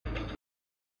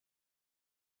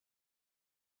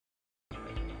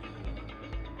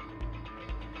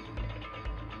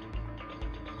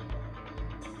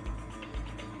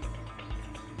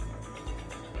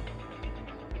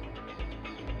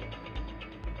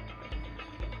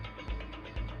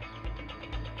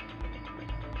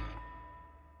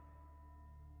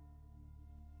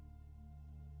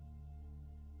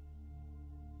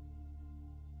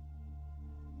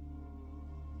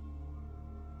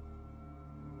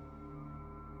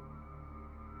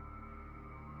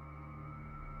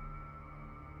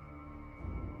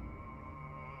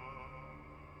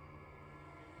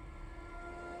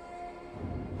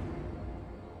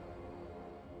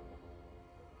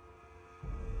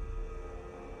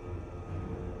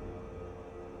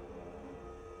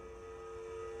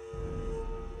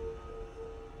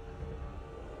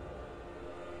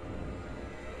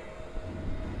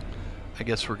I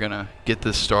guess we're gonna get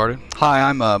this started. Hi,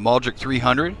 I'm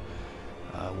Maldrick300.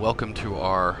 Welcome to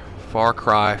our Far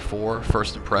Cry 4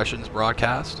 First Impressions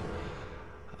broadcast.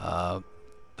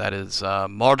 That is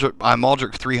I'm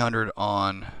Maldrick300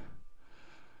 on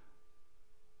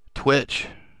Twitch,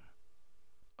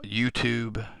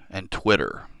 YouTube, and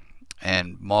Twitter.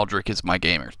 And Maldrick is my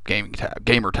gamer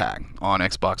tag on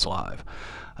Xbox Live.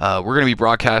 We're going to be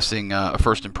broadcasting a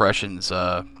First Impressions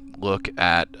look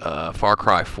at Far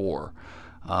Cry 4.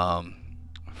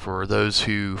 For those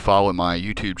who follow my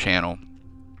YouTube channel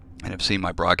and have seen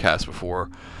my broadcast before,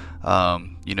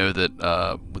 you know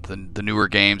that with the newer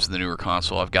games and the newer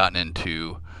console, I've gotten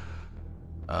into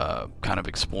kind of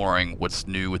exploring what's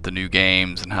new with the new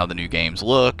games and how the new games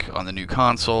look on the new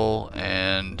console,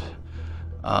 and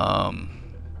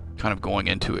kind of going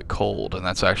into it cold, and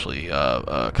that's actually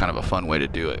kind of a fun way to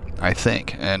do it, I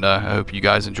think. And I hope you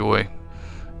guys enjoy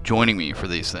joining me for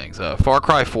these things. Far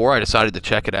Cry 4, I decided to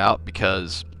check it out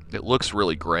because it looks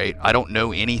really great. I don't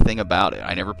know anything about it.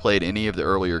 I never played any of the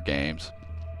earlier games,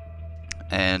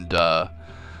 and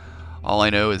all I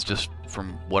know is just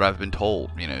from what I've been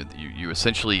told. You know, you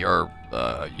essentially are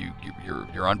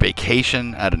you're on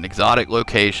vacation at an exotic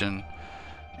location,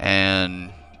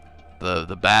 and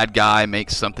the bad guy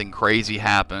makes something crazy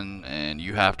happen, and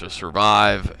you have to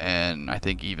survive, and I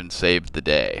think even save the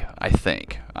day.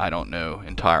 I don't know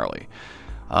entirely.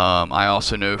 I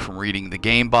also know from reading the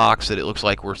game box that it looks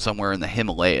like we're somewhere in the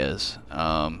Himalayas,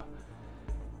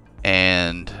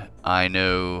 and I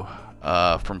know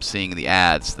from seeing the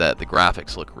ads that the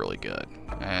graphics look really good.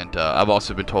 And I've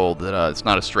also been told that it's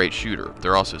not a straight shooter.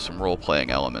 There are also some role-playing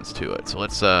elements to it. So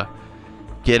let's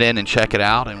get in and check it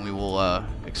out, and we will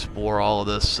explore all of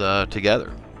this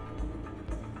together.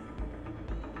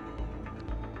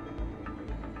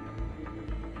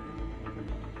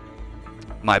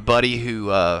 My buddy who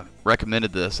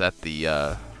recommended this at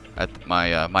my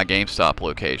GameStop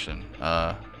location,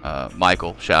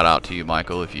 Michael, shout out to you,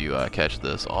 Michael, if you catch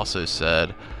this, also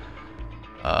said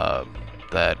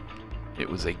that it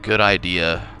was a good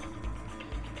idea.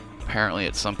 Apparently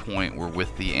at some point we're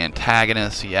with the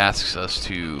antagonist. He asks us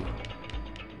to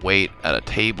wait at a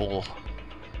table,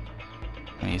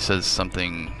 and he says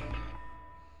something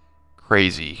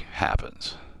crazy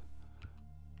happens.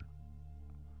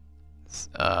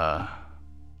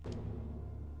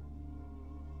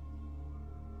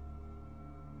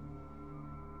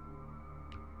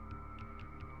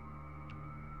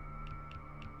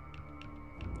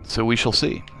 So we shall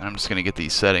see. And I'm just going to get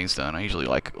these settings done. I usually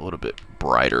like a little bit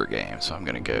brighter games, so I'm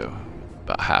going to go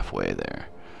about halfway there.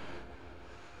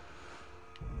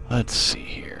 Let's see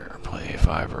here. Play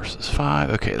 5 versus 5.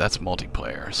 Okay, that's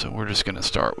multiplayer. So we're just going to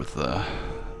start with the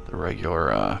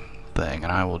regular thing,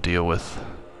 and I will deal with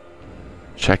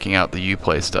checking out the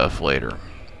Uplay stuff later.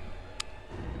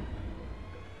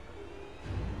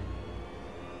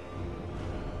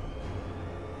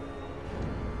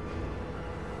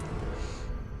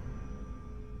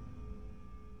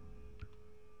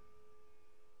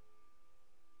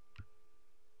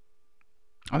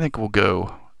 I think we'll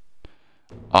go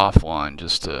offline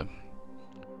just to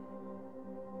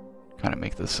kind of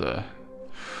make this a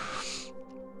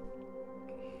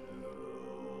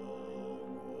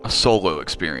solo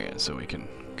experience, so we can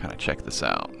kind of check this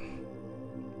out.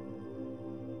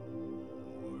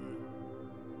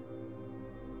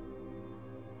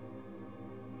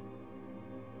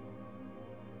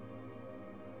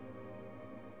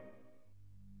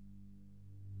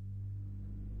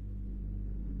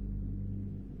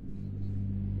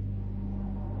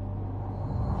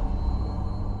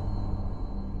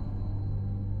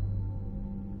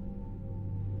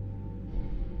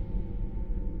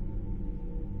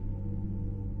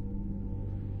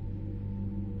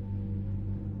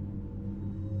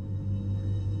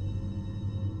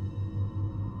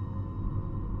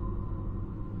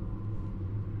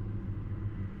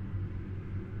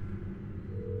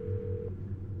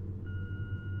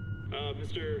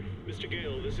 Mr.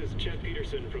 Gale, this is Chet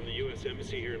Peterson from the U.S.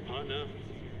 Embassy here in Patna.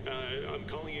 I'm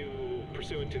calling you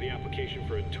pursuant to the application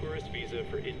for a tourist visa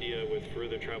for India with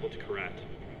further travel to Korat.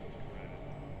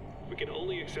 We can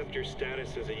only accept your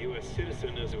status as a U.S.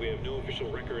 citizen, as we have no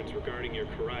official records regarding your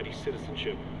Karati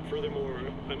citizenship. Furthermore,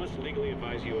 I must legally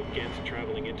advise you against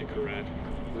traveling into Korat.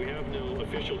 We have no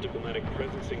official diplomatic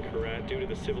presence in Korat due to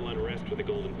the civil unrest with the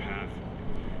Golden Path.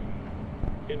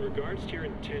 In regards to your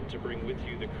intent to bring with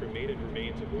you the cremated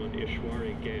remains of one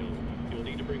Ishwari Gale, you'll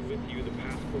need to bring with you the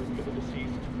passport for the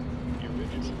deceased, the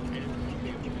original and copy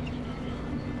of the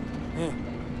Hey,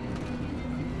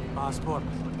 passport.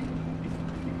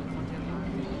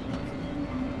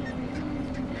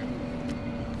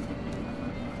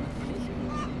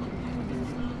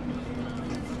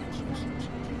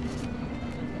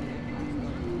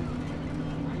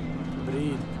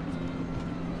 Shahid.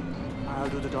 I'll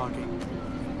do the talking.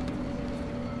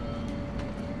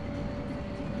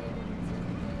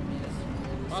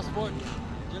 Passport.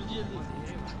 जल्दी जल्दी.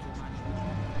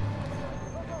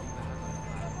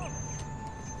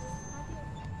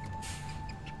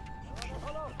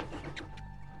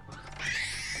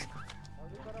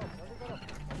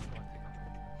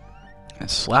 And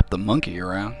slap the monkey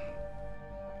around.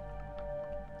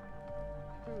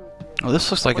 Oh,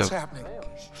 this looks like What's a happening?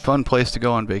 fun place to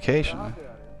go on vacation.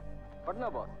 Patna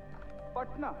boss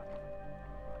Patna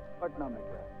Patna में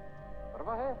क्या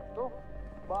परवाह है तो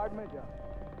बाढ़ में जा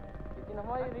लेकिन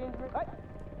हमारी रेंज में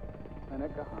मैंने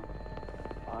कहा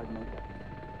बाढ़ में जा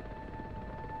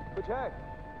कुछ है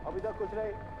अभी तक कुछ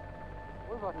नहीं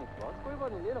कोई बात नहीं बॉस कोई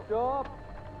बात नहीं ले लो चुप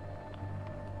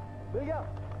मिल गया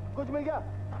कुछ मिल गया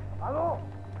हेलो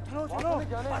चलो चलो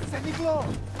बस से निकलो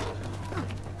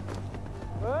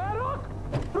रुक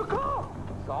रुको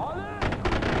साले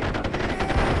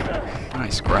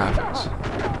Nice graphics.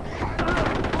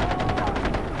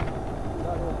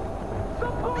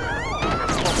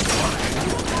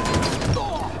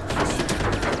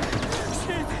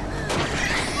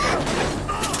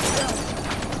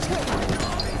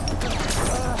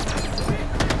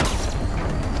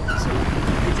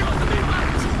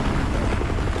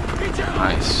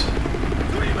 Nice.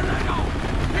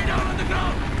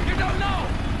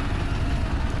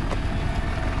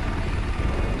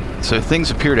 So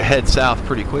things appear to head south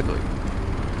pretty quickly.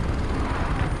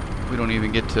 We don't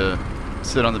even get to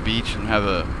sit on the beach and have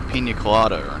a pina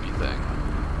colada or anything.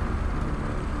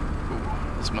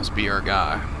 Ooh, this must be our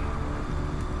guy.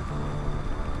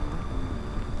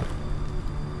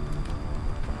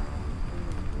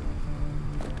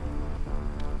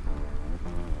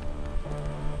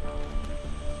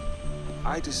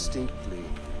 I distinctly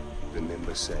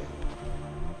remember saying,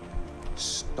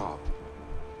 stop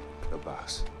the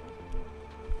bus.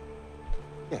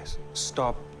 Yes,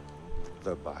 stop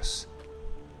the bus.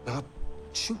 Not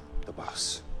shoot the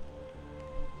bus.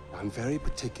 I'm very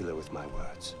particular with my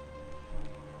words.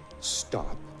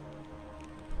 Stop.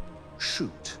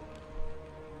 Shoot.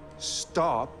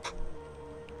 Stop.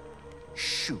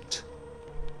 Shoot.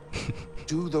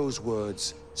 Do those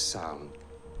words sound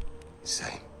the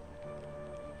same?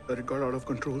 That it got out of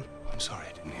control. I'm sorry,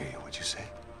 I didn't hear you. What'd you say?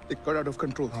 It got out of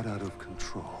control. Got out of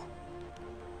control.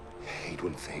 I hate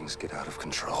when things get out of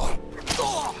control.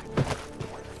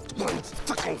 One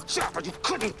fucking job, but you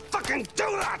couldn't fucking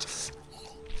do that!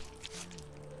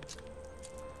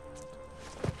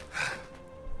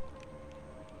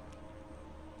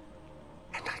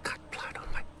 And I got blood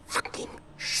on my fucking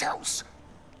shoes.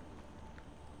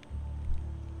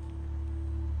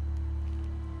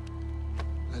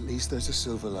 At least there's a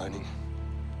silver lining.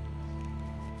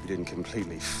 You didn't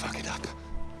completely fuck it up.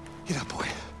 Get up, boy.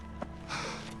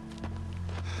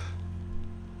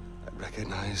 I'd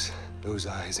recognize those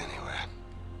eyes anywhere.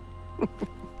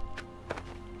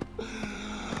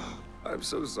 I'm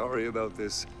so sorry about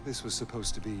this. This was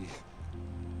supposed to be...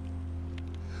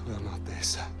 well, not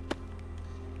this.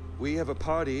 We have a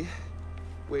party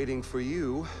waiting for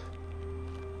you,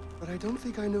 but I don't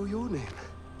think I know your name.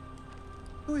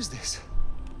 Who is this?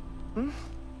 Hmm?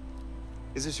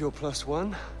 Is this your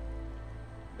 +1?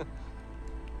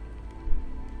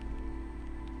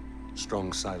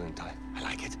 Strong, silent type. I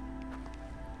like it.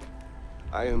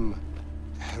 I am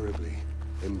terribly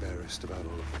embarrassed about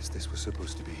all of this. This was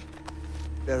supposed to be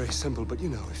very simple, but you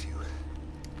know, if you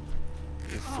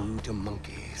give food to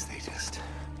monkeys, they just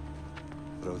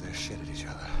throw their shit at each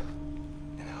other.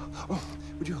 You know. Oh,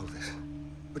 would you hold this?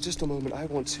 For just a moment, I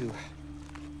want to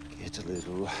get a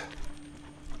little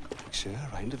picture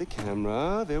right into the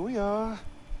camera. There we are.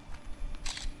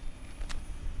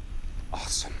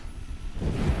 Awesome.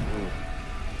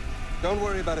 Don't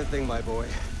worry about a thing, my boy.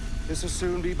 This will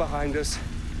soon be behind us,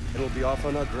 and we'll be off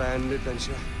on our grand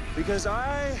adventure. Because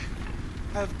I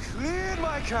have cleared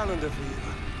my calendar for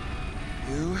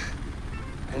you. You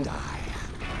and I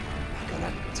are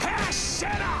gonna tear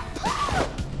shit up!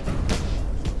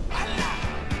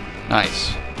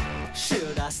 Nice.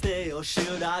 Should I stay or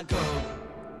should I go?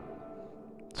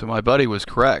 So my buddy was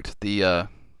correct. The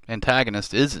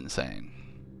antagonist is insane.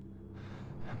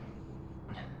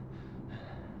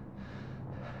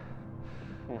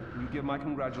 You give my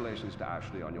congratulations to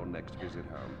Ashley on your next visit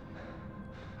home.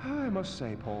 I must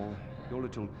say, Paul, your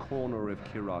little corner of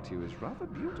Kiratu is rather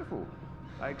beautiful.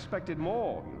 I expected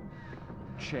more.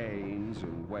 Chains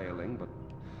and wailing, but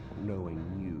knowing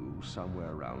you,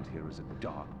 somewhere around here is a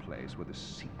dark place where the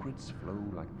secrets flow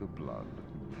like the blood.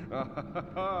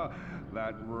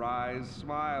 That wry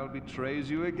smile betrays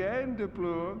you again,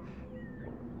 Deplore.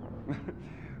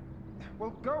 Well,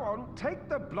 go on, take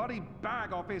the bloody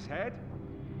bag off his head.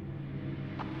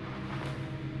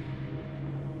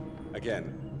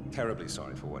 Again, terribly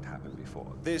sorry for what happened before.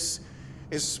 This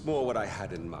is more what I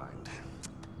had in mind.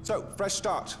 So, fresh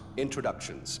start.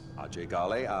 Introductions. Ajay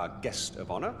Ghale, our guest of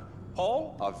honor.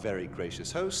 Paul, our very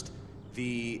gracious host.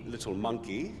 The little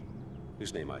monkey,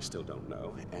 whose name I still don't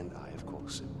know. And I, of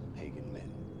course, am Pagan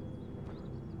Min.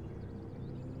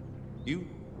 You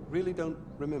really don't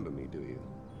remember me, do you?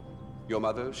 Your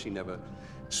mother, she never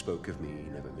spoke of me,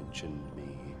 never mentioned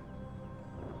me.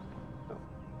 No.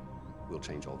 We'll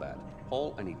change all that.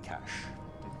 Paul, I need cash.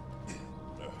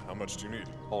 How much do you need?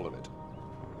 All of it.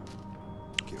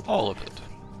 Thank you. All of it.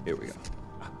 Here we go.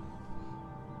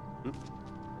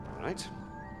 All right.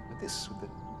 With this, with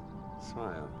the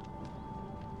smile.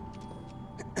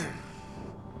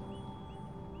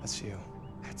 That's you.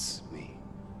 That's me.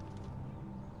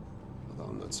 Although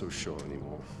I'm not so sure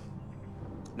anymore.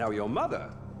 Now, your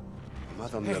mother,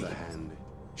 on the other hand,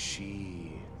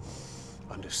 she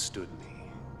understood me.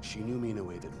 She knew me in a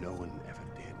way that no one ever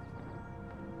did.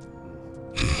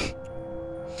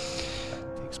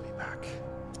 That takes me back.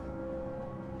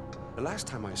 The last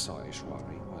time I saw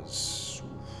Ishwari was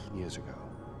years ago.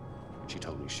 She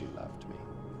told me she loved me.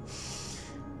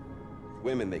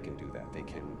 Women, they can do that. They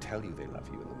can tell you they love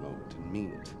you in the moment and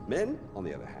mean it. Men, on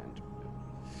the other hand,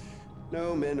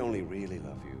 no, men only really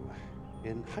love you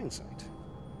in hindsight,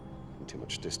 when too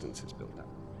much distance is built up.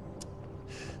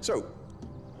 So,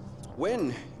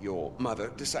 when your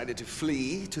mother decided to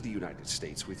flee to the United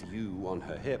States with you on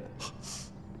her hip,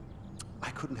 I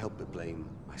couldn't help but blame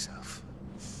myself.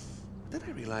 Then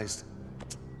I realized,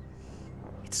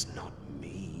 it's not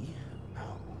me, no.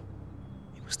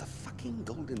 It was the fucking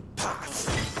Golden Path.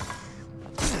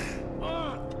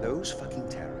 Those fucking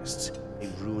terrorists, they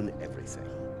ruin everything.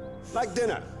 Like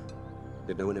dinner.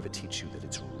 Did no one ever teach you that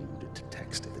it's rude to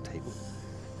text at the table?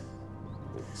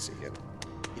 Let's see here.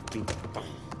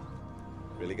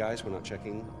 Really, guys? We're not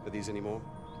checking for these anymore?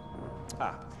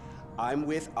 Ah, I'm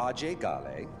with Ajay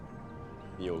Ghale.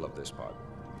 You'll love this part.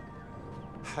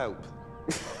 Help.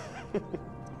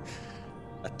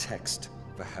 A text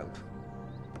for help.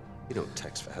 You don't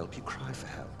text for help, you cry for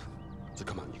help. So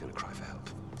come on, you're gonna cry for help.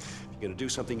 If you're gonna do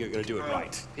something, you're gonna do it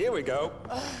right. Here we go.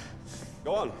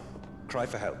 Go on. Cry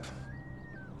for help.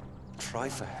 Cry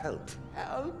for help.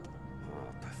 Help?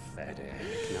 Oh, pathetic.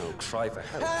 No, cry for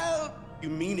help. Help! You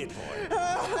mean it, boy.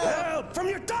 Help! Help! From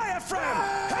your diaphragm!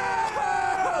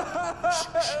 Help! Shh,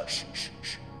 shh, shh,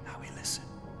 shh. Now we listen.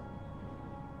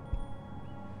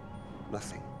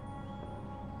 Nothing.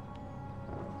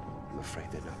 I'm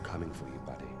afraid they're not coming for you,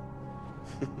 buddy.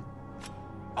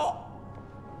 Oh!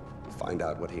 Find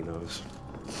out what he knows.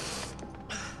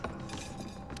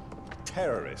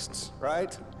 Terrorists,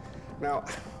 right? Now,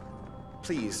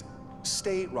 please,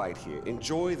 stay right here.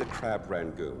 Enjoy the crab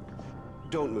rangoon.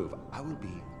 Don't move. I will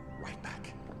be right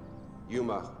back.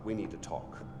 Yuma, we need to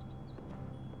talk.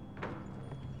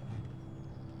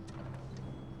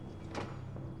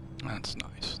 That's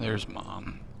nice. There's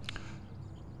Mom.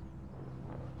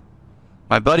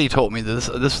 My buddy told me that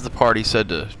this is the part he said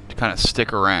to kind of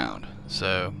stick around.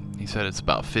 So he said it's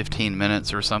about 15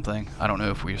 minutes or something. I don't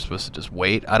know if we're supposed to just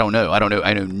wait. I don't know. I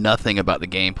know nothing about the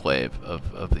gameplay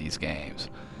of these games.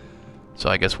 So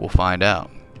I guess we'll find out.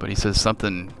 But he says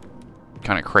something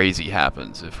kind of crazy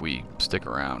happens if we stick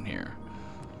around here.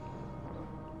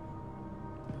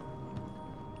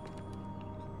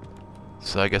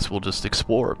 So I guess we'll just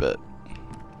explore a bit.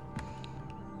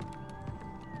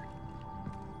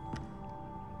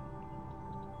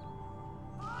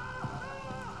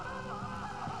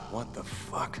 What the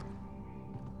fuck?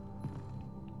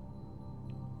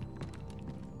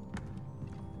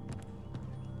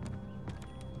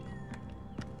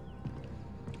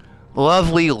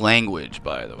 Lovely language,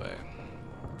 by the way.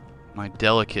 My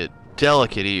delicate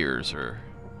ears are...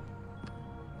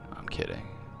 I'm kidding.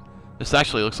 This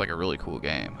actually looks like a really cool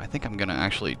game. I think I'm gonna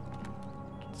actually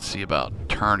see about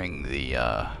turning the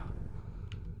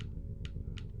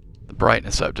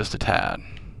brightness up just a tad.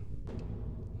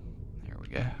 There we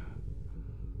go.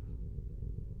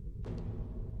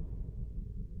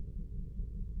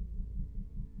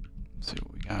 Let's see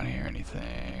what we got here.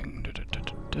 Anything?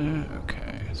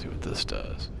 Okay, see what this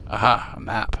does. Aha, a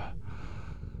map.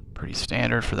 Pretty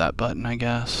standard for that button, I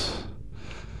guess.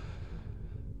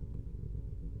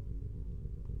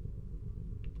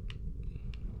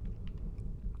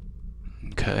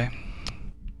 Okay.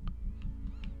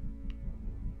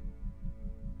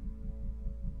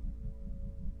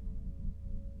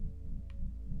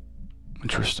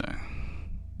 Interesting.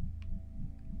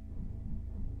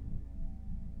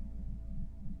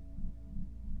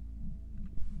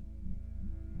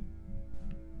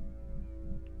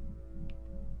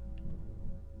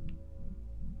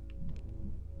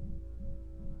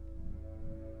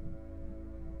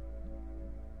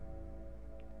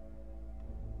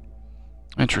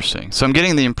 Interesting. So I'm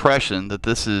getting the impression that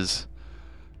this is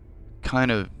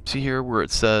kind of, see here where it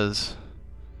says,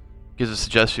 gives a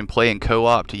suggestion, play in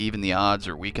co-op to even the odds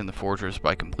or weaken the fortress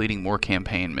by completing more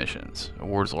campaign missions.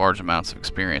 Awards large amounts of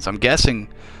experience. I'm guessing,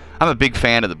 I'm a big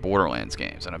fan of the Borderlands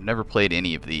games, and I've never played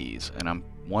any of these, and I'm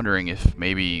wondering if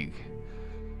maybe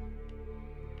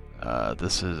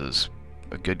this is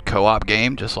a good co-op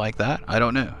game just like that. I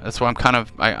don't know. That's why I'm kind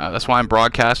of, that's why I'm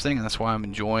broadcasting, and that's why I'm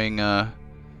enjoying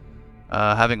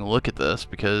having a look at this,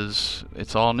 because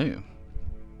it's all new.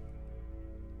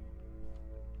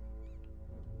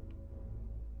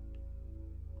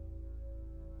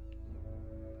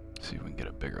 See if we can get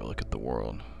a bigger look at the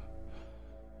world.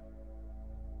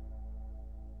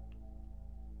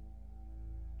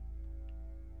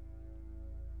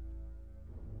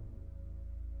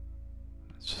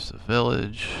 It's just a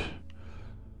village.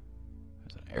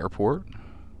 There's an airport.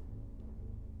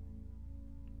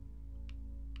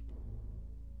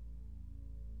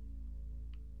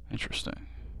 Interesting.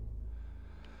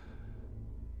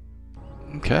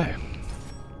 Okay.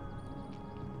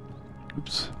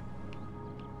 Oops.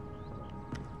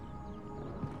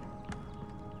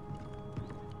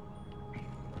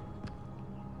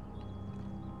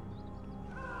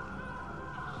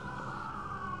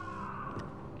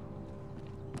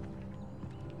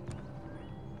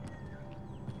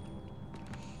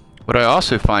 What I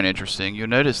also find interesting, you'll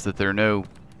notice that there are no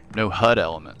HUD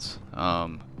elements.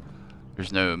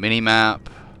 There's no mini-map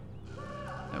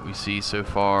that we see so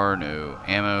far, no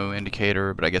ammo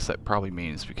indicator, but I guess that probably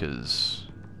means because,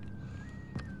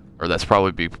 or that's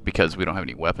probably because we don't have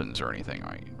any weapons or anything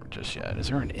right just yet. Is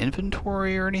there an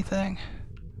inventory or anything?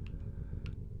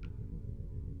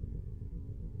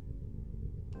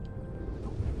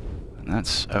 And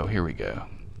that's, oh, here we go.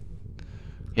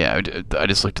 Yeah, I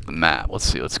just looked at the map. Let's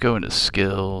see, let's go into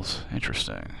skills.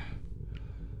 Interesting.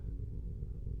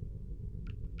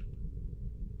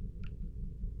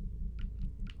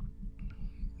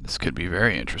 This could be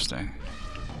very interesting.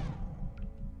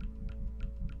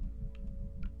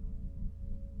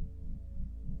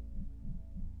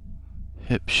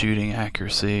 Hip shooting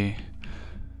accuracy.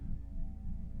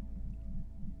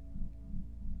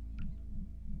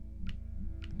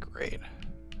 Great.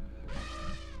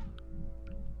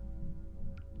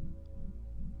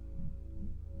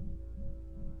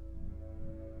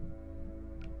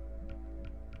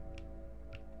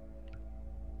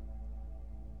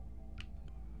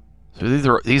 So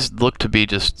these look to be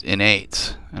just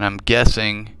innates, and I'm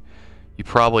guessing you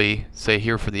probably say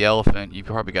here for the elephant, you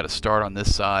probably got to start on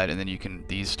this side, and then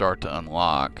these start to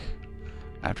unlock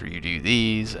after you do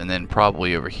these, and then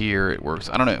probably over here it works.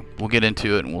 I don't know. We'll get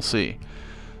into it and we'll see.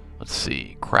 Let's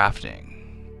see,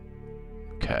 crafting.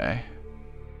 Okay.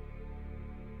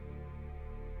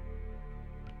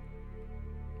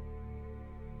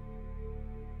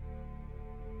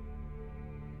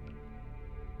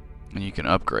 And you can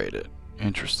upgrade it.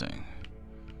 Interesting.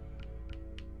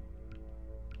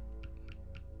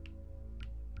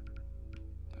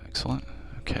 Excellent.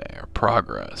 Okay, our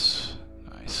progress.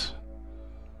 Nice.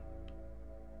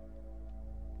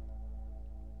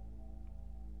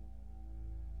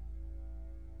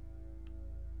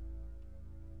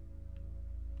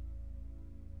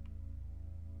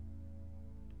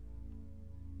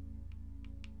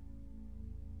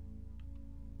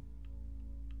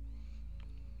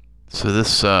 So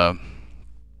this got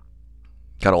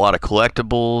a lot of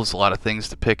collectibles, a lot of things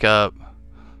to pick up,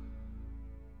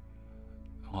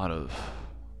 a lot of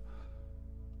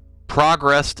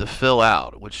progress to fill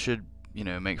out, which should, you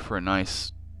know, make for a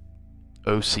nice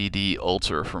OCD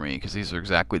ulcer for me, because these are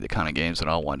exactly the kind of games that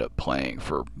I'll wind up playing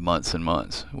for months and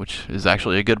months, which is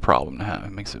actually a good problem to have.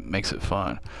 It makes it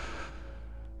fun.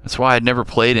 That's why I'd never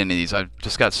played any of these. I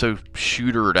just got so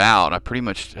shootered out. I pretty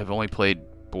much have only played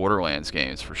Borderlands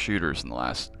games for shooters in the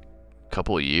last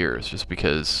couple of years, just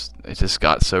because it just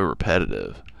got so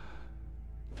repetitive.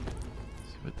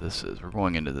 Let's see what this is. We're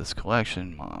going into this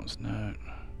collection. Mom's note.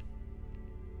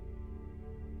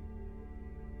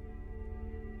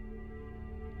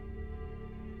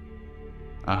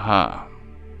 Aha.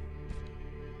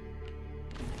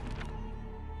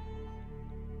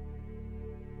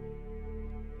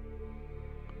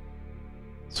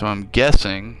 So I'm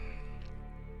guessing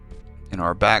in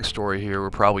our backstory here, we're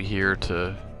probably here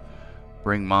to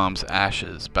bring Mom's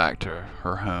ashes back to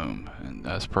her home, and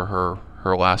as per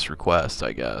her last request,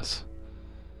 I guess.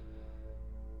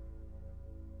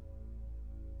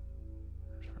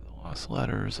 For the lost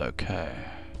letters, okay.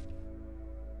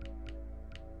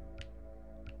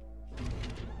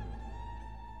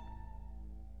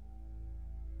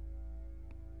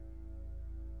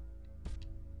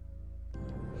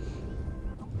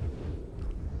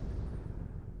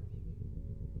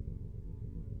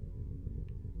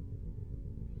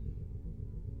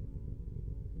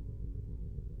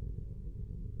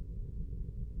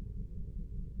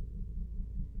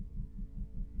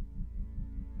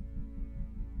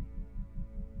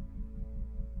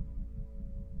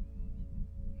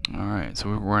 Alright,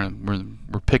 so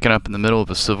we're picking up in the middle of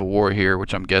a civil war here,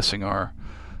 which I'm guessing our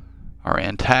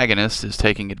antagonist is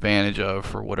taking advantage of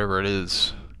for whatever it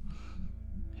is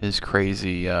his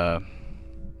crazy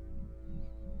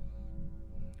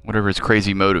whatever his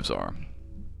crazy motives are.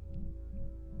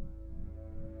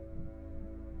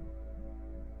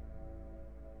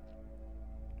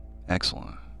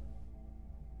 Excellent.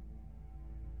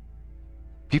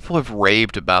 People have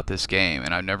raved about this game,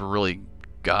 and I've never really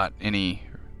got any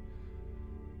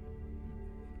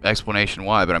explanation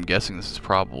why, but I'm guessing this is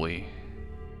probably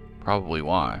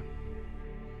why.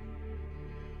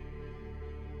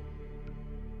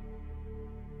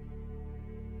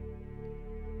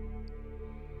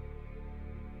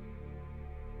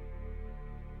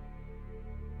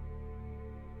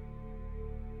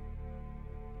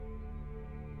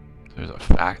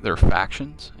 There are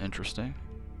factions. Interesting.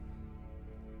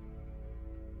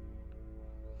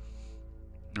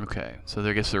 Okay, so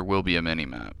I guess there will be a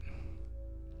mini-map.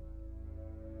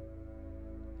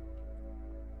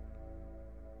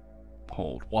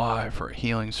 Hold Y for a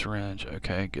healing syringe.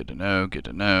 Okay, good to know, good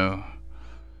to know.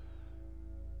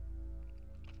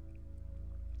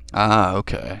 Ah,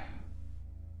 okay.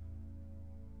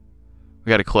 We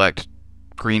gotta collect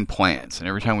green plants, and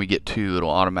every time we get 2, it'll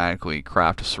automatically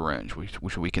craft a syringe,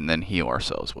 which we can then heal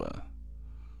ourselves with.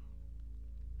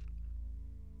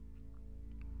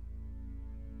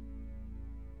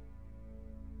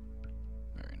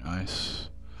 Very nice.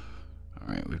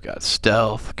 Alright, we've got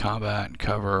stealth, combat, and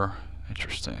cover.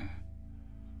 Interesting.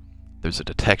 There's a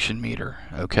detection meter.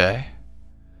 Okay.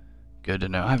 Good to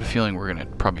know. I have a feeling we're gonna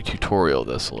probably tutorial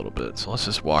this a little bit, so let's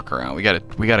just walk around. We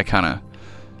gotta kind of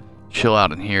chill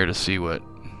out in here to see what.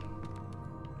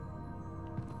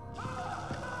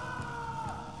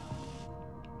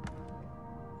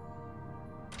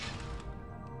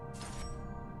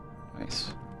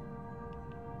 Nice.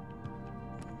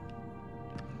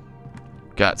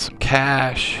 Got some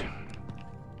cash.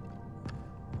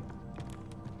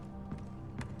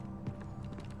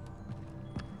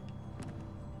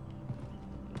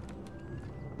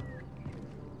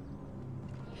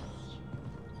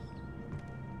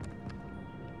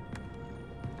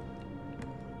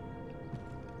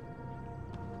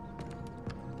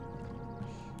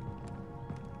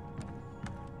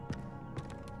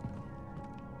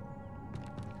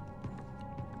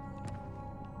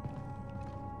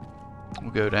 We'll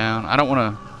go down. I don't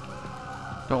want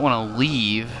to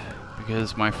leave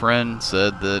because my friend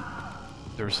said that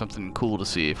there was something cool to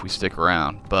see if we stick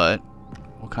around, but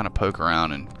we'll kind of poke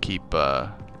around and keep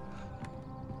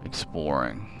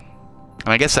exploring.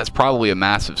 And I guess that's probably a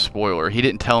massive spoiler. He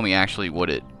didn't tell me actually what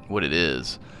it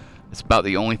is. It's about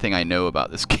the only thing I know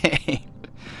about this game,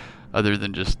 other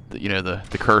than just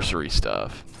the cursory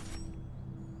stuff.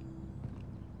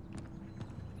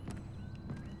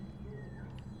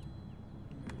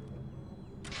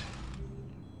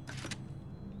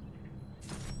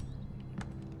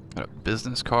 Got a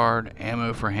business card,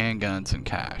 ammo for handguns, and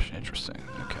cash. Interesting.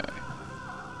 Okay.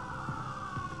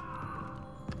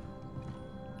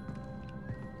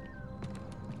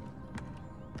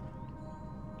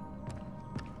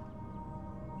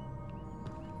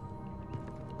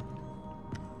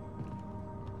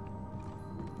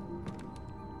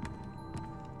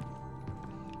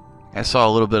 I saw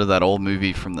a little bit of that old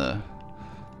movie from the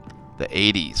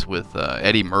 80s with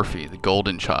Eddie Murphy, The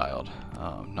Golden Child.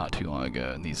 Not too long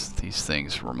ago, and these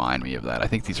things remind me of that. I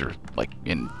think these are, like,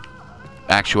 in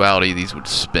actuality these would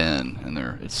spin, and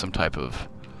it's some type of,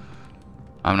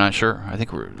 I'm not sure. I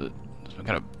think we're some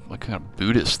kind of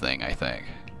Buddhist thing, I think.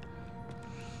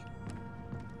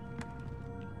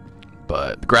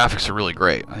 But the graphics are really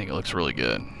great. I think it looks really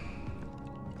good.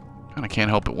 And I can't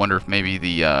help but wonder if maybe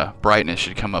the brightness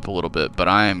should come up a little bit, but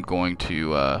I am going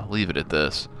to leave it at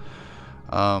this.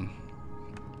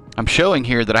 I'm showing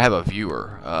here that I have a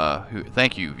viewer.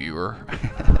 Thank you, viewer.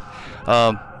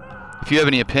 If you have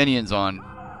any opinions on,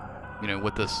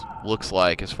 what this looks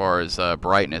like as far as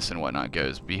brightness and whatnot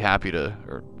goes, be happy to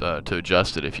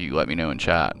adjust it if you let me know in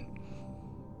chat.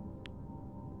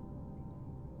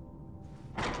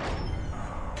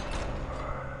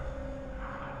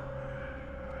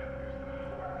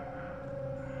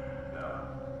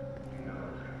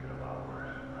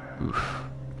 Oof.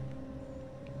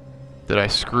 Did I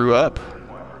screw up?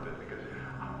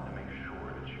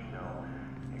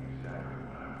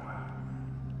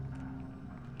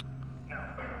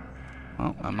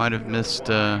 Well, I might have missed,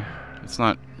 it's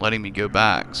not letting me go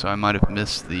back, so I might have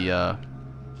missed the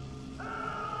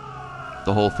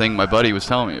whole thing my buddy was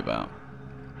telling me about.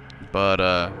 But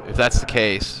if that's the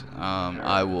case,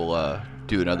 I will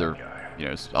do another,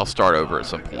 I'll start over at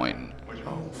some point.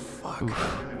 Oh, fuck.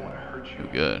 Too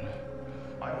good.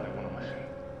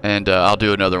 And I'll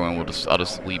do another one. I'll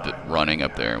just leave it running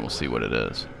up there, and we'll see what it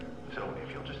is. So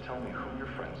if you'll just tell me who your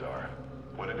friends are,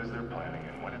 what it is they're planning,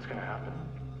 and when it's going to happen,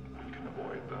 we can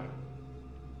avoid them.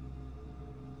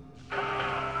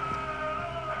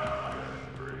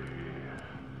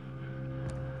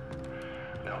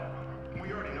 Now,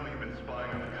 we already know you've been spying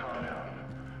on the compound.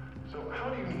 So how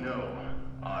do you know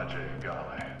Ajay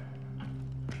Ghale?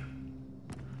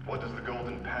 What does the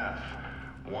Golden Path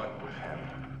want with him?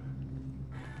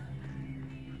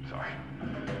 Sorry.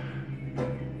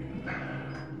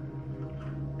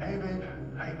 Hey, babe.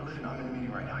 Hey, listen, I'm in a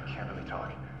meeting right now. I can't really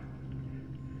talk.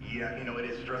 Yeah, you know, it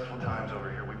is stressful times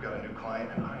over here. We've got a new client,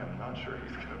 and I am not sure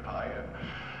he's going to buy it.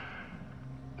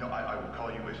 No, I will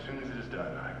call you as soon as it is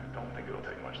done. I don't think it'll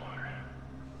take much longer.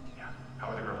 Yeah. How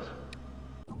are the girls?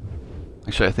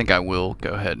 Actually, I think I will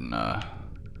go ahead and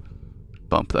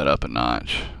bump that up a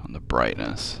notch on the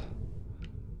brightness.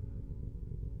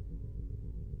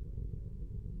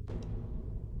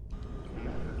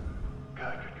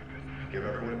 Give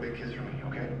everyone a big kiss from me,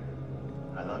 okay?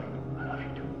 I love you. I love you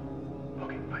too.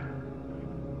 Okay, bye.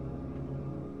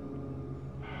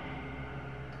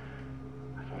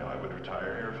 You know, I would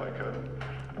retire here if I could.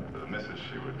 The missus,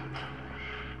 she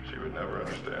would never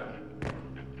understand.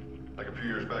 Like a few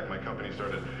years back, my company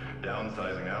started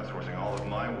downsizing, outsourcing all of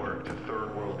my work to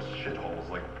third world shitholes,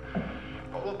 like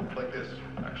this,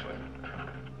 actually.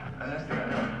 And that's the thing I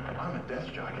know. I'm a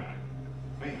desk jockey.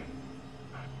 Me.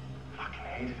 Fucking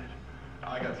hated it.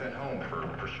 I got sent home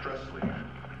for stress leave.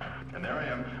 And there I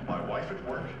am, my wife at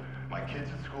work, my kids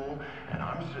at school, and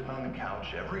I'm sitting on the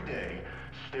couch every day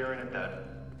staring at that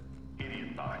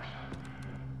idiot box.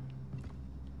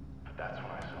 That's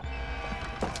when I saw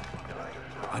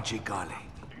Ajay Ghale.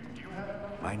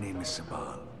 My name is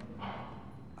Sabal.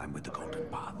 I'm with the Golden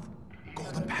Path.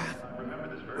 Golden Path?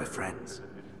 We're friends.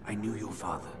 I knew your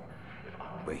father.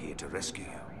 We're here to rescue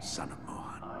you, son of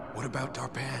Mohan. What about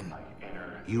Darpan?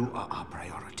 You are our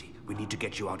priority. We need to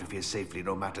get you out of here safely,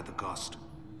 no matter the cost.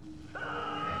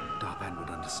 Darpan would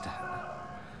understand.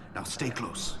 Now stay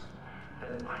close. I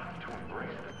need to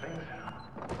embrace the things.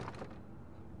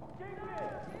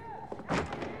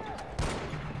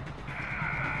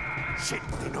 Shit,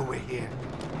 they know we're here.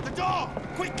 The door!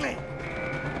 Quickly!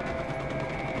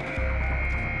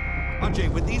 Ajay,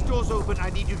 with these doors open, I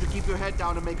need you to keep your head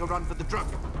down and make a run for the truck.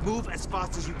 Move as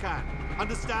fast as you can.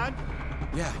 Understand?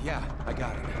 Yeah, I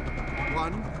got it.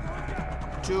 1,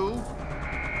 2,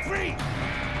 3!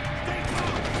 Stay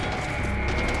close!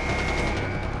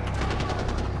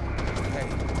 Okay.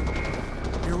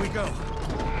 Here we go.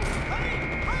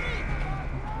 Hurry!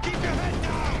 Keep your head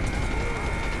down!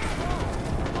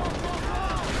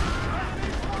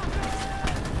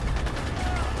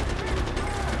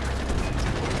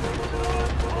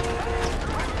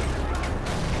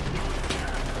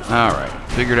 All right,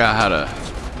 figured out how to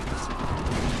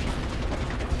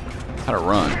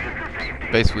run.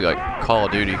 Basically like Call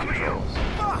of Duty controls.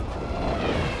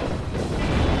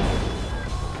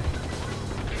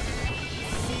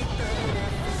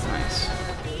 Nice.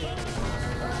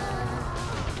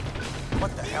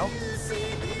 What the hell?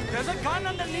 There's a gun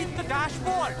underneath the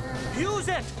dashboard. Use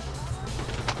it.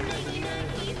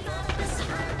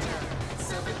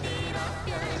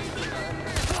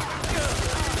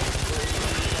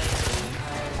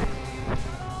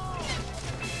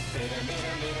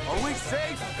 Are we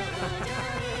safe?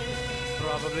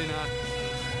 Probably not.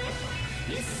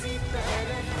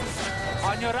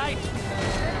 On your right.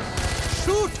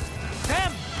 Shoot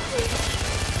them.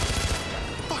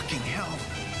 Fucking hell.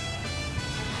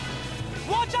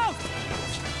 Watch out.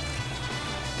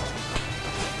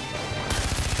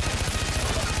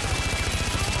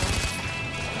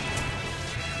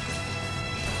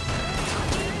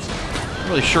 I'm not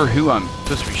really sure who I'm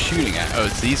supposed to be shooting at. Oh,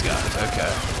 it's these guys.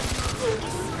 Okay.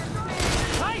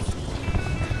 Right.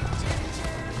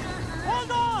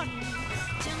 Hold on.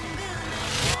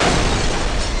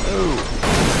 Oh.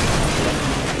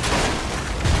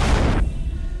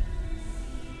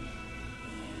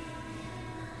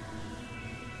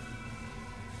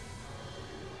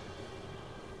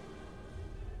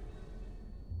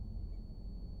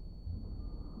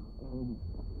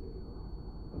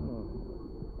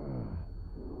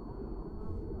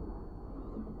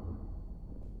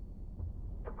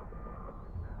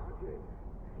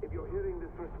 If you're hearing this,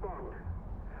 respond.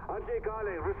 Ajay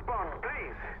Ghale, respond,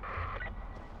 please.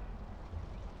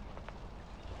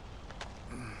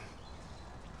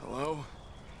 Hello?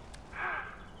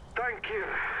 Thank you.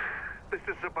 This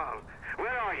is Sabal.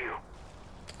 Where are you?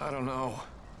 I don't know.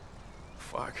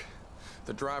 Fuck.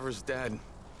 The driver's dead.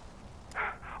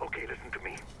 Okay, Okay, listen to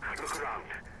me. Look around.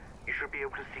 You should be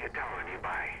able to see a tower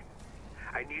nearby.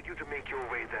 I need you to make your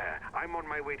way there. I'm on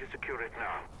my way to secure it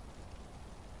now.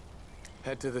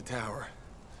 Head to the tower.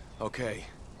 Okay.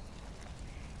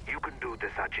 You can do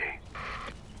this, Ajay.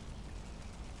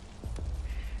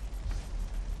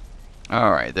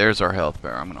 Alright, there's our health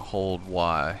bar. I'm gonna hold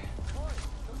Y.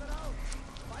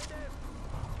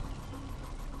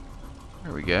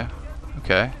 There we go.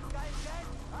 Okay.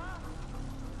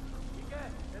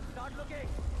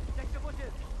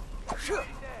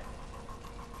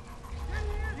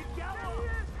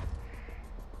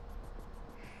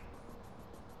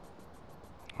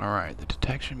 Alright, the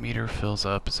detection meter fills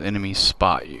up as enemies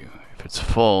spot you. If it's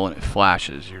full and it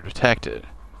flashes, you're detected.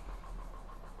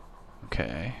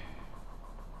 Okay.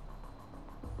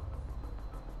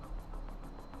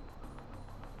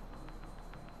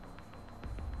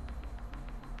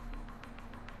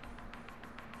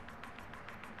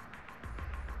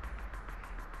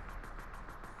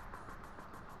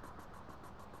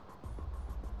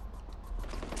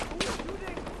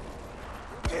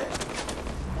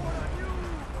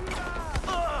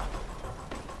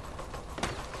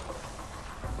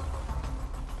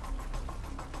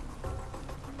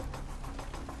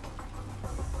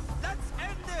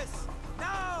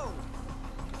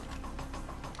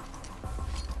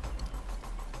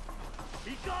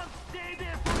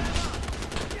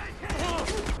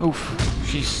 Oof,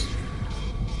 jeez.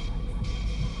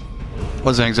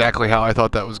 Wasn't exactly how I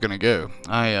thought that was gonna go.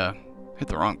 I hit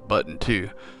the wrong button too. You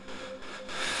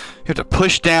have to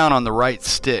push down on the right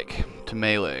stick to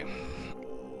melee.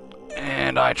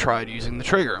 And I tried using the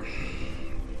trigger.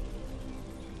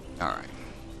 Alright.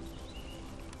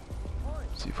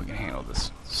 See if we can handle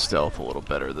this stealth a little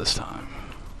better this time.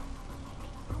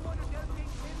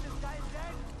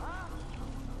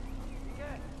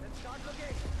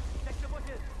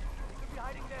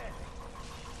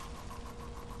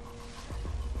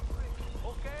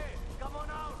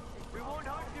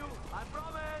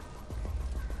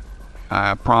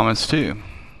 I promise too.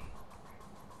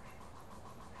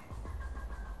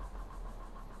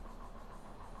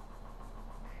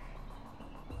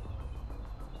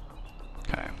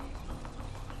 Okay.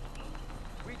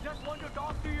 We just want to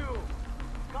talk to you.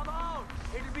 Come out.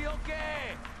 It'll be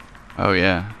okay. Oh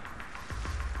yeah.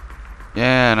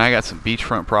 Yeah, and I got some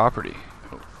beachfront property.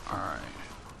 Oh, alright.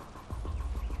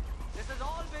 This has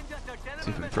all been just a terrible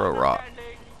See if we can throw a rock.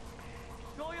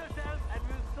 Show yourself and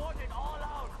we'll sort it all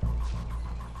out.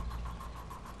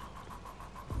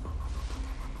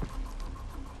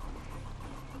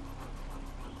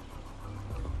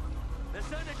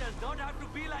 Listen, it does not have to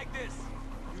be like this.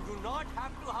 You do not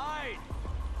have to hide.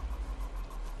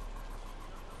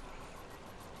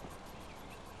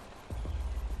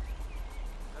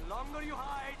 The longer you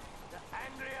hide, the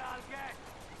angrier I'll get.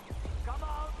 Come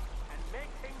out and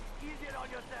make things easier on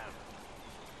yourself.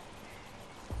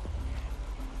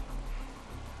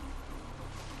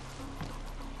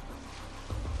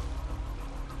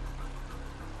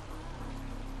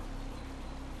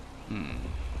 I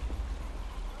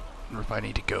wonder if I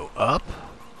need to go up,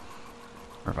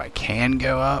 or if I can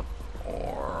go up,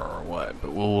 or what.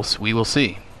 But we will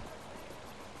see.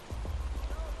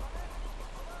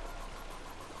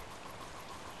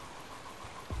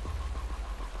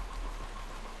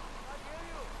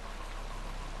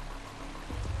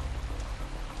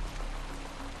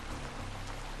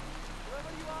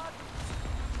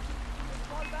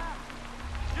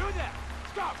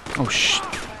 Oh shit.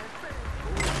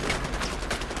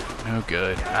 No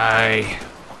good.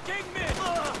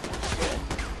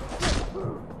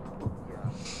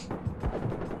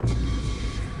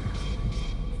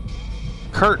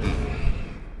 Curtain.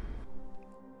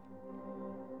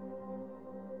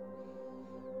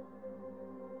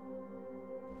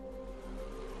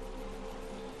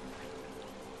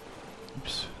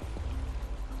 Oops.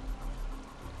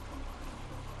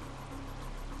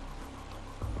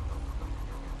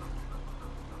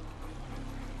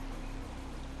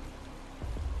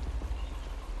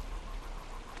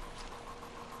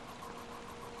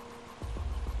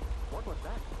 What was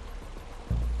that?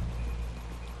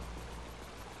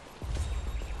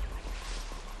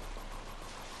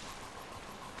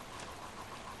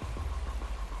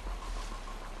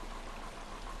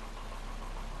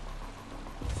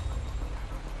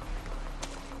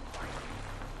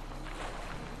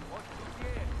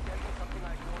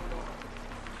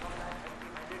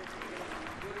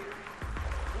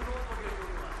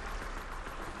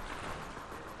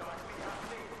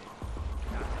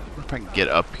 If I can get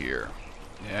up here.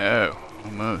 No,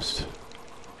 almost.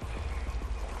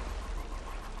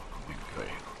 Go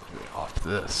off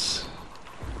this.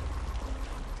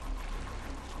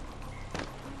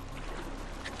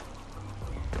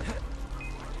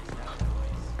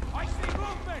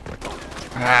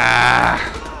 Ah!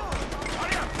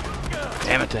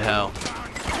 Damn it to hell. So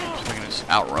I can just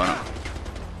outrun him.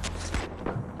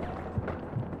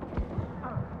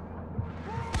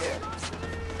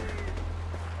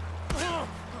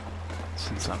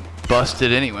 Since I'm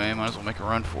busted anyway, might as well make a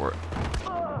run for it.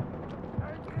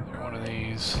 One of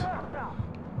these.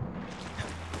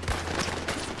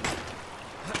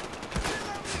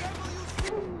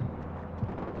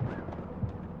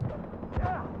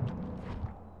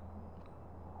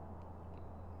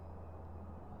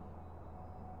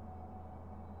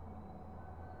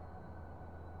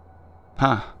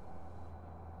 Huh.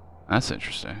 That's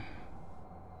interesting.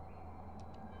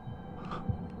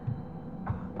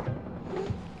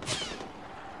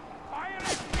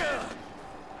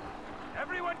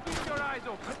 Everyone keep your eyes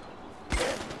open.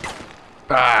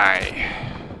 Bye.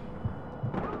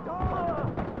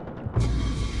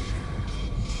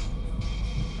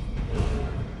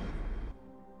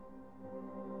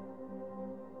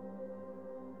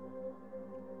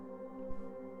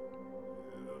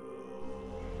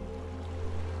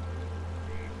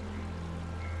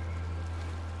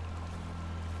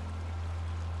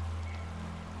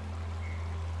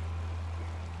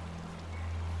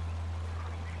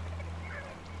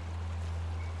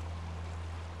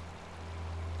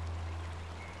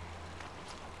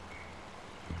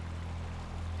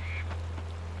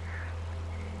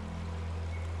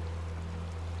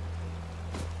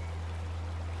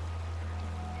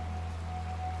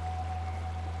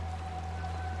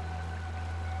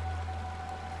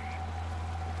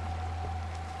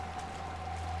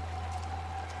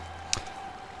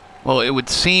 Well, it would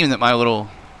seem that my little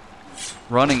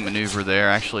running maneuver there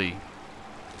actually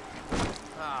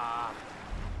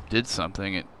did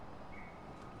something. It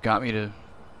got me to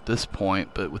this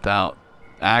point, but without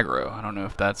aggro. I don't know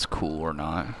if that's cool or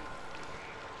not.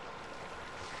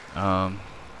 I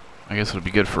guess it'll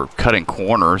be good for cutting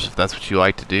corners if that's what you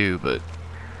like to do, but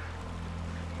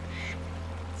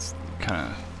it's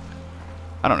kind of,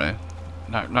 I don't know,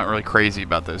 not really crazy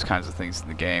about those kinds of things in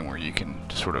the game where you can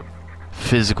just sort of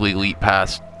physically leap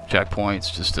past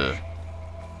checkpoints just to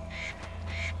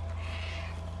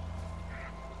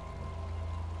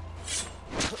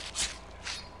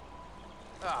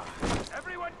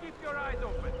Everyone keep your eyes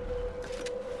open.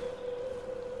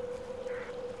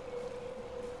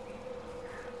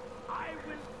 I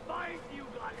will find you,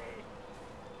 Gully.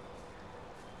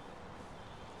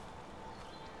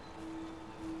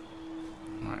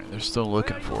 Alright, they're still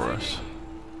looking for us.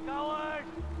 Coward.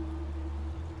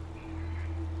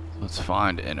 Let's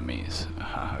find enemies.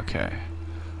 Okay.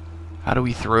 How do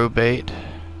we throw bait?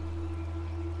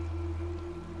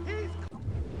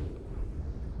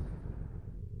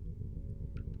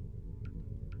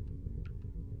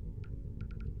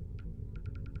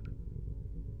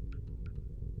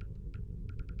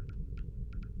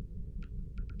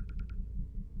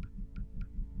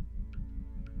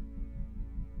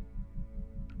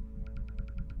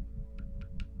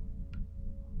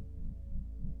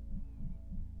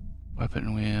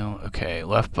 Weapon wheel. Okay,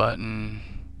 left button.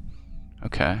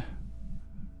 Okay.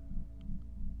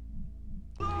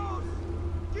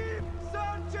 Keep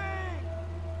searching.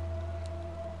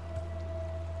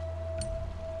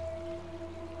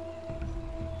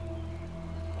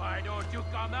 Why don't you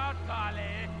come out, Carly?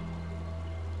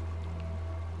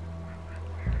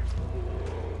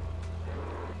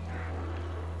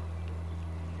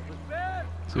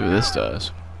 See what this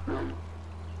does.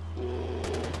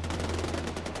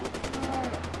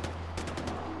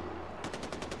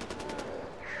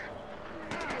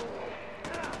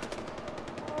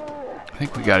 I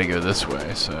think we gotta go this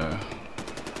way, so.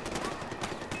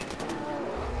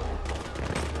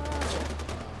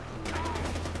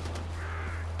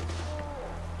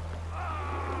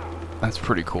 That's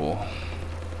pretty cool.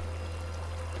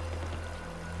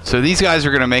 So these guys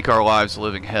are gonna make our lives a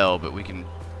living hell, but we can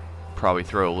probably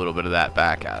throw a little bit of that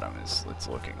back at them, is it's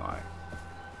looking like.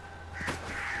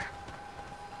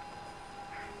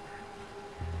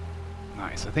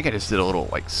 Nice. I think I just did a little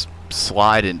like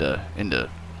slide into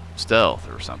stealth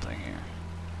or something here.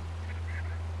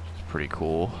 It's pretty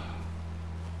cool.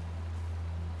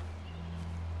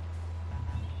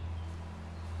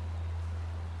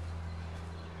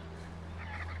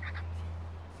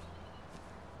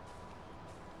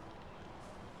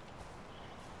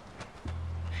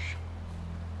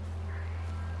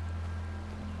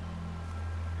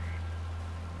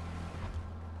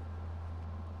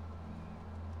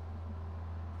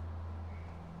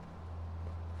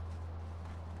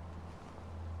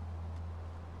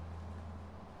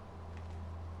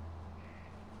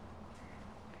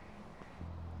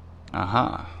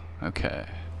 Okay.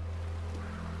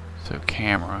 So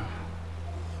camera.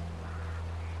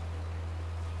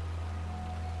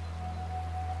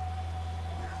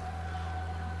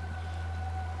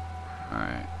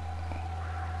 Alright.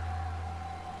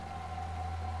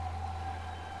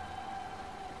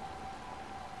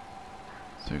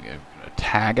 So we're gonna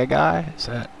tag a guy? Is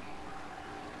that?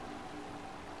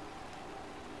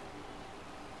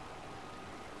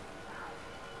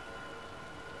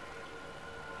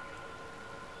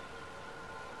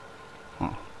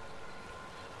 Huh.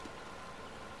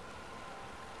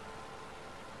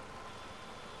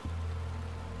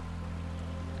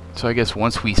 So I guess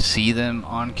once we see them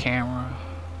on camera,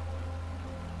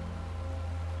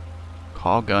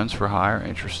 call guns for hire.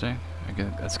 Interesting. I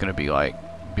guess that's gonna be like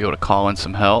be able to call in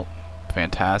some help.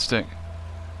 Fantastic.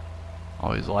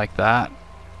 Always like that.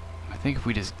 I think if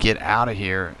we just get out of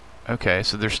here. Okay,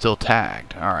 so they're still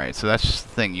tagged. Alright, so that's just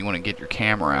the thing. You want to get your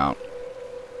camera out.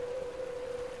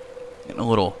 And a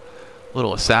little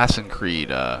Assassin's Creed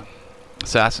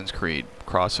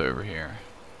crossover here.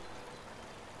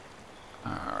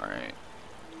 Alright.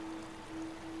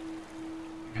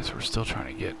 I guess we're still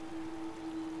trying to get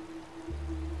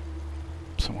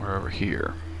somewhere over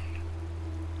here.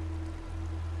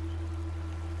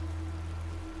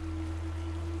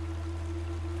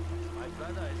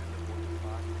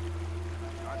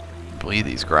 Believe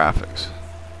these graphics.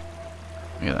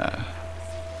 Look at that.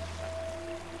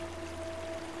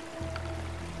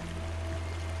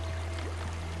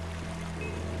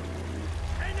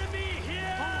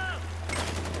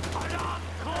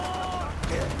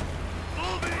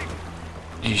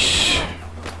 Yeesh.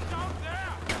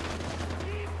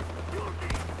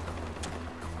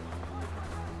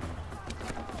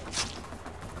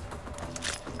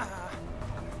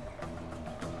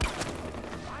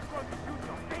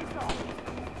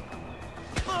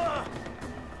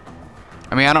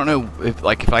 I mean, I don't know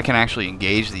if I can actually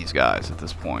engage these guys at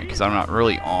this point because I'm not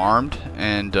really armed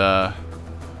and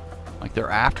like they're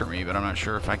after me, but I'm not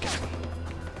sure if I can.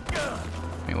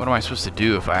 I mean, what am I supposed to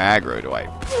do if I aggro? Do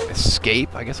I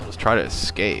escape? I guess I'll just try to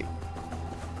escape.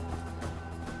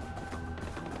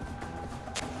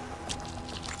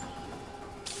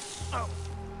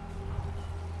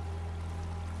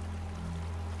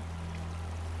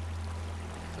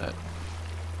 That.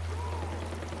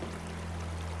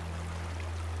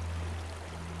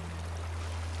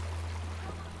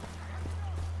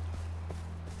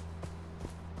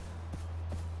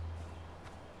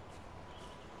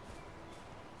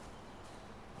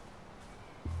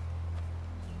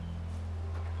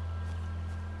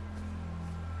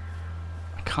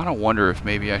 I kind of wonder if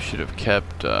maybe I should have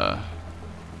kept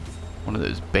one of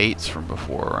those baits from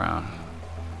before around.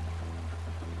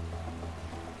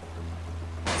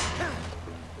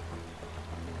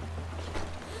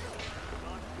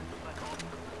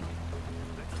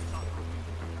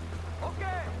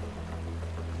 Okay.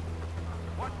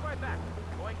 Watch my back.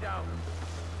 Going down.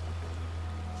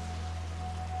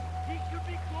 He should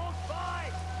be close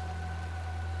by.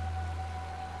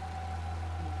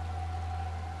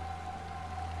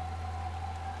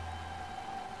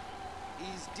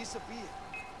 He's disappeared.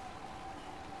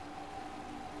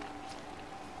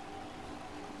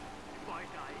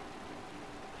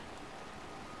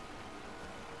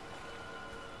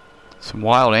 Some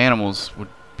wild animals would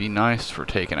be nice for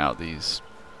taking out these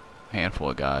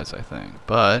handful of guys, I think.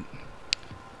 But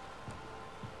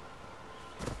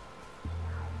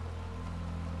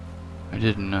I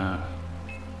didn't.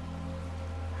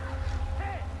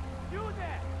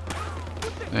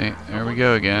 Hey, there we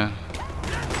go again.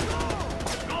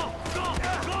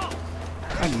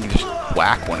 I can just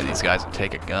whack one of these guys and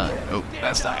take a gun. Oh,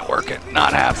 that's not working.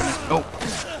 Not happening. Oh,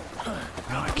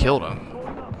 I killed him.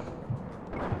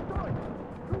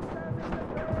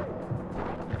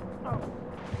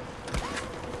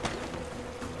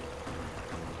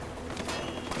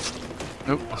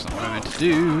 Nope, that's not what I meant to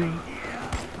do.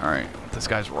 Alright, this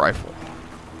guy's rifle.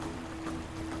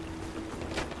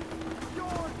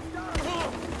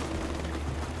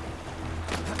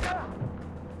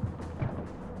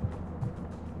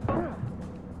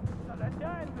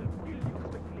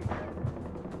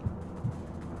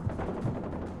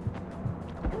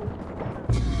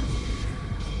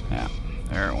 Yeah,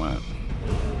 there it went.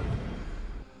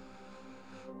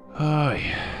 Oh,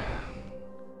 yeah.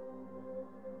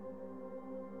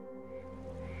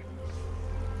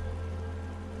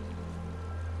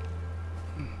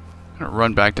 I'm gonna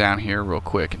run back down here real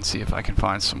quick and see if I can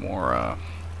find some more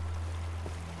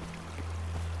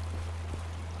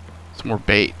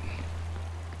bait.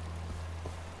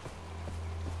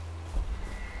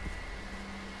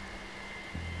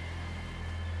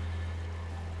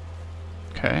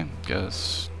 Okay,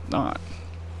 guess not.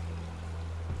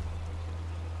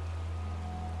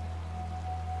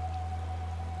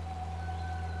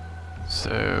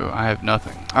 So I have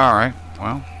nothing. Alright,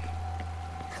 well.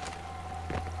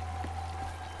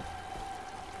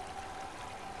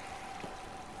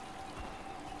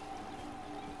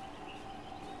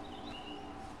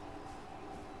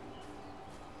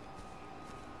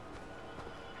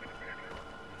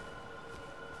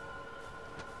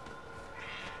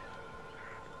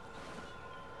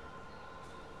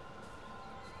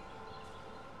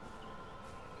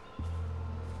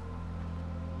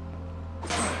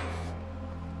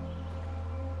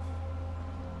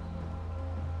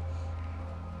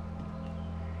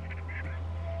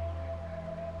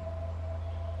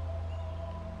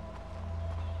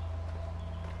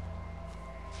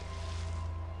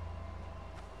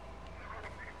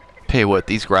 Tell you what,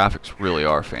 these graphics really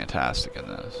are fantastic in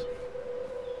this.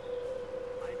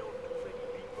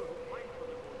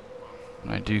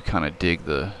 And I do kind of dig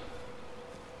the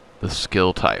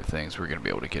skill type things we're going to be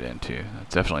able to get into. That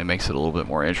definitely makes it a little bit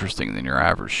more interesting than your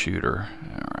average shooter.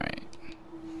 Alright.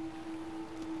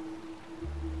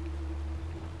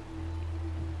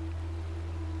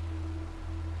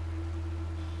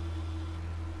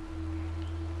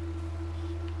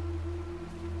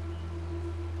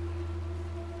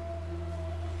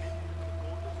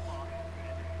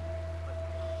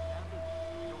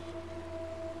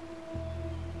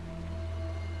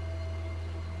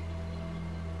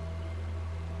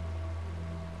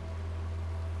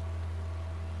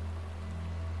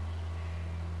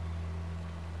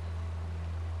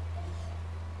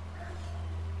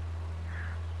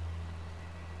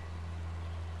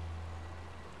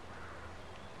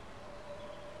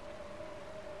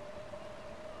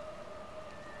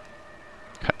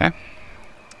 Okay.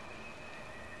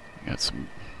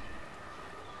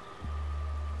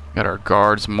 Got our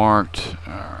guards marked.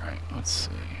 Alright, let's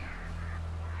see.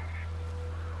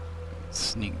 Let's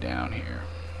sneak down here.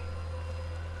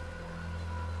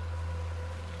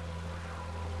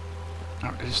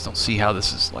 I just don't see how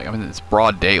this is like. I mean, it's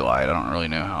broad daylight. I don't really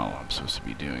know how I'm supposed to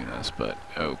be doing this, but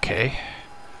okay.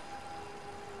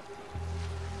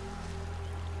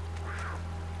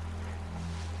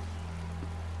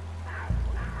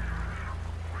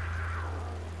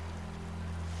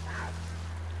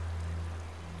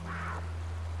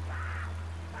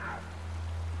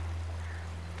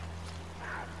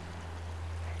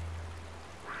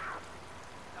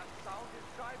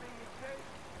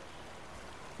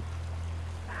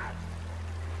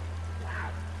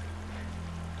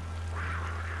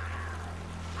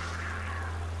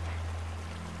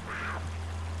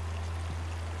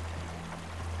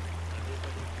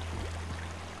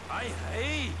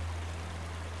 Hey!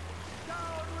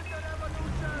 Down with the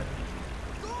revolution!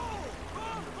 Go!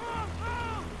 Go!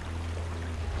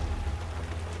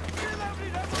 Kill every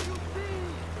rebel you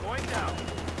see! Going down.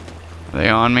 Are they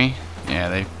on me?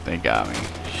 Yeah, they got me.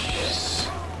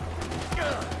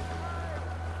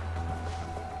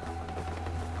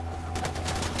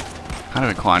 Kind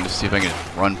of inclined to see if I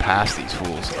can run past these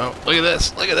fools. Oh, look at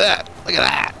this! Look at that! Look at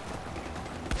that!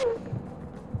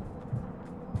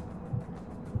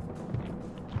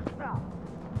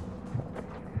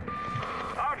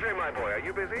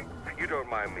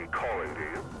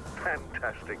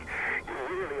 Fantastic. You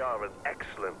really are an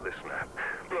excellent listener.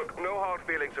 Look, no hard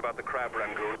feelings about the crab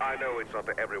rangoon. I know it's not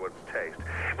to everyone's taste.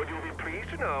 But you'll be pleased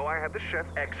to know I had the chef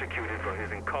executed for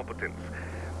his incompetence.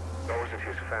 Or was it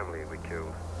his family we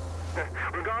killed?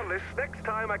 Regardless, next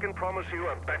time I can promise you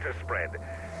a better spread.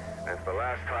 That's the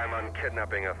last time I'm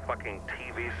kidnapping a fucking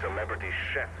TV celebrity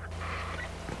chef.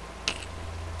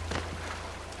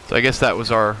 So I guess that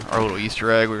was our little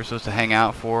Easter egg we were supposed to hang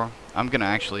out for. I'm gonna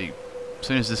actually, as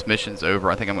soon as this mission's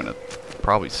over, I think I'm gonna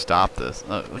probably stop this.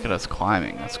 Look at us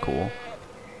climbing. That's cool.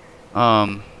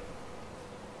 And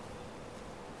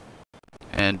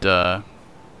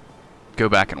go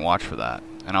back and watch for that.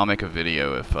 And I'll make a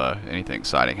video if anything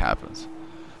exciting happens.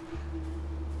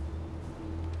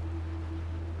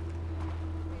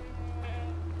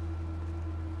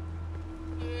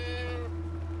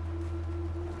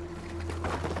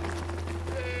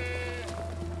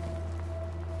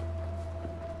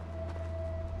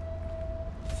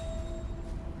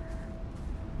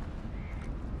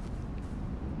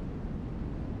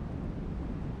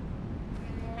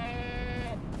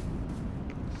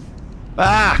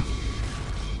 Ah!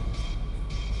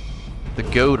 The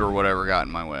goat or whatever got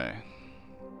in my way.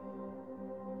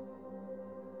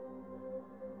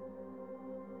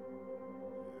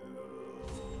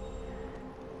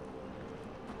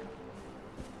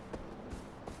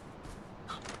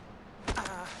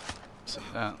 So,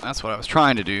 That's what I was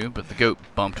trying to do, but the goat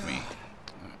bumped me.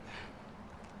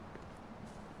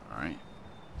 Alright.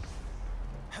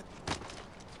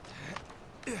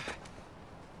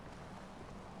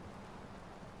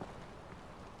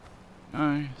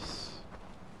 Nice.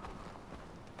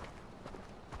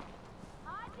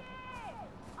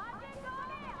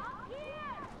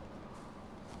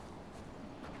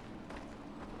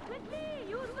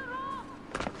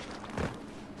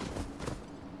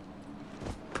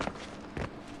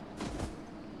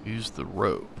 Use the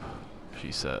rope,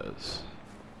 she says.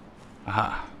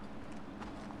 Aha.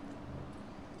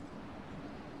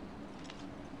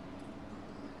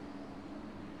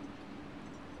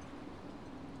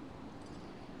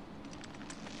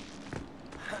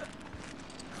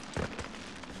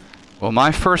 Well,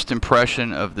 my first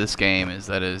impression of this game is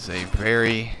that it is a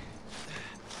very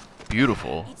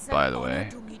beautiful, by the way.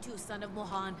 To meet you, son of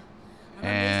Mohan.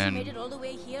 And you made it all the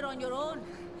way here on your own.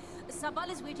 Sabal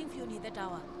is waiting for you near the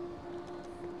tower.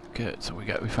 Good. So we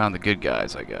found the good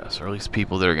guys, I guess, or at least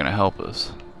people that are going to help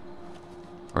us,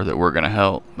 or that we're going to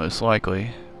help, most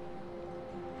likely.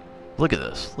 Look at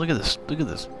this. Look at this. Look at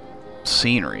this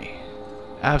scenery.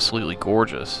 Absolutely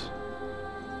gorgeous.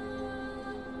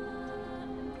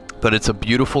 But it's a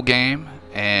beautiful game,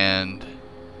 and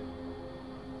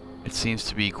it seems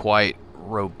to be quite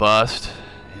robust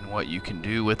in what you can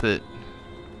do with it.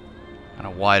 Kind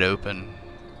of wide open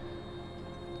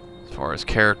as far as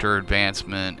character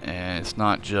advancement, and it's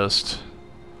not just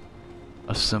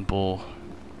a simple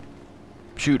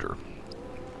shooter,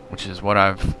 which is what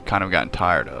I've kind of gotten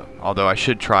tired of. Although I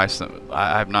should try some.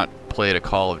 I have not played a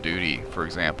Call of Duty, for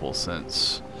example,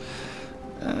 since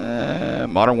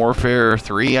Modern Warfare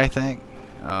 3, I think.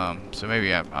 So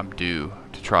maybe I'm due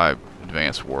to try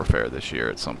Advanced Warfare this year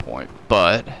at some point.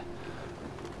 But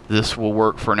this will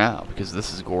work for now because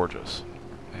this is gorgeous.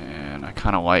 And I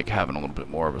kind of like having a little bit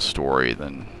more of a story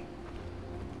than,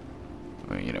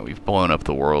 I mean, you know, we've blown up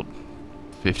the world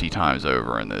 50 times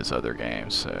over in those other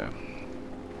games. So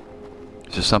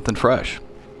it's just something fresh.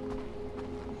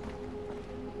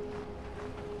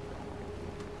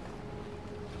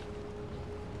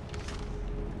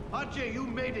 Ajay, you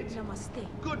made it. Namaste.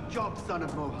 Good job, son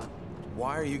of Mohan.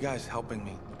 Why are you guys helping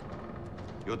me?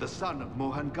 You're the son of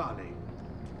Mohan Ghale.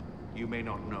 You may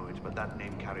not know it, but that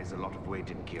name carries a lot of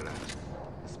weight in Kyrat,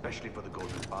 especially for the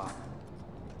Golden Bar.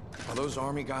 Are those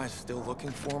army guys still looking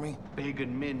for me?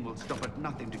 Pagan men will stop at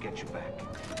nothing to get you back.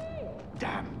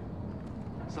 Damn.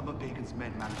 Some of Pagan's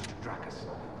men managed to track us.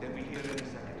 They'll be here in a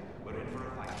second. We're in for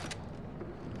a fight.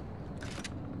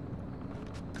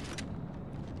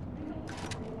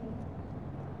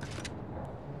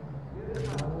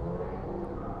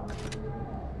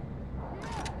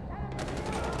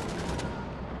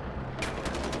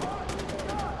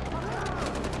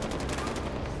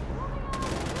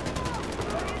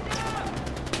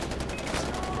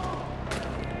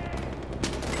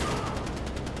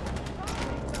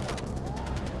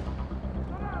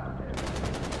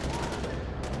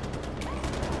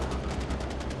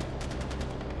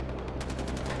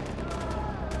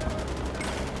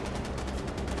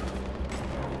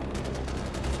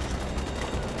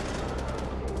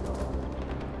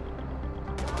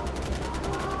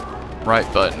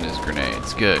 Right button is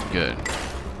grenades. Good, good.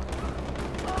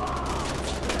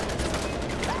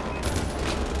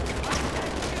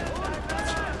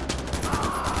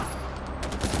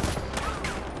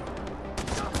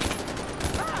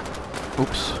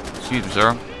 Oops. Excuse me,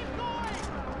 sir.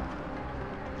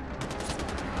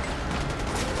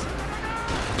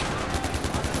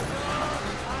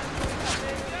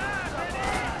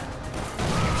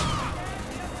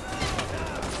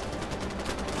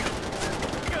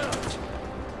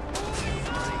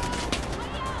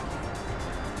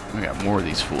 We got more of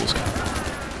these fools coming.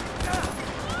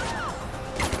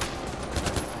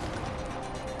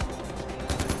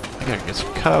 I gotta get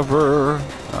some cover.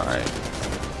 Alright.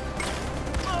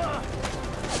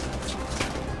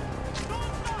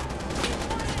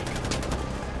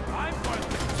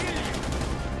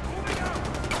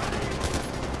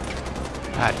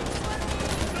 God.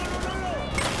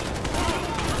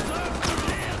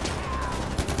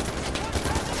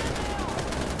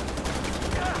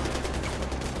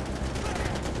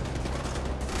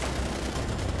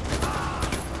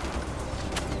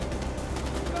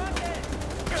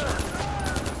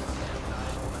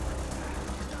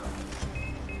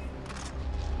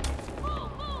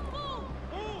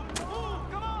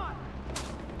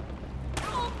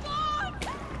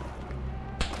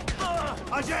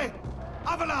 Ajay!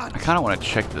 Avalanche! I kind of want to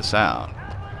check this out.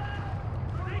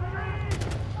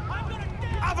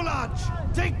 Avalanche!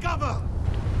 Take cover!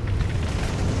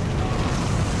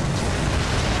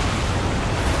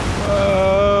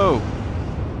 Whoa!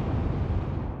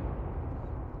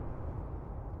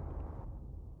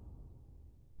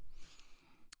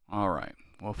 All right.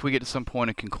 Well, if we get to some point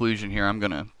of conclusion here, I'm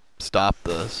going to stop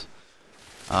this.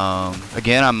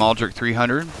 Again, I'm Maldrick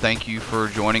 300. Thank you for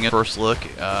joining us. First look,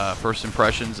 first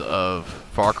impressions of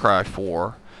Far Cry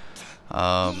 4.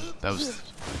 That was,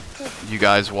 you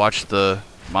guys watched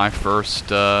my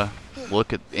first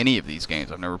look at any of these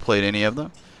games. I've never played any of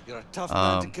them. You're a tough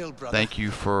man to kill, brother. Thank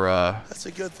you for That's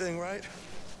a good thing, right?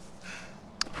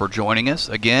 for joining us.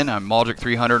 Again, I'm Maldrick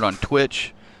 300 on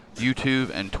Twitch, YouTube,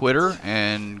 and Twitter,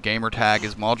 and gamer tag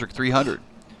is Maldrick 300.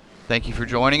 Thank you for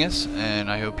joining us, and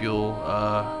I hope you'll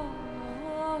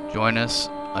join us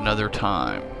another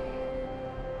time.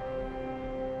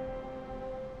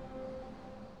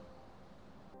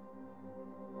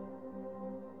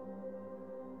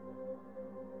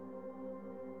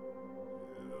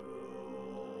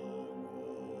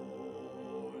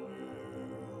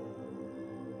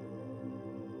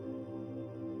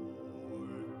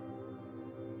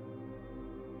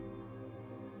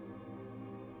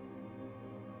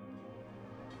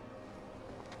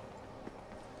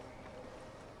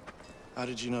 How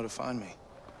did you know to find me?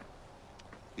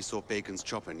 He saw Bacon's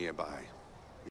chopper nearby.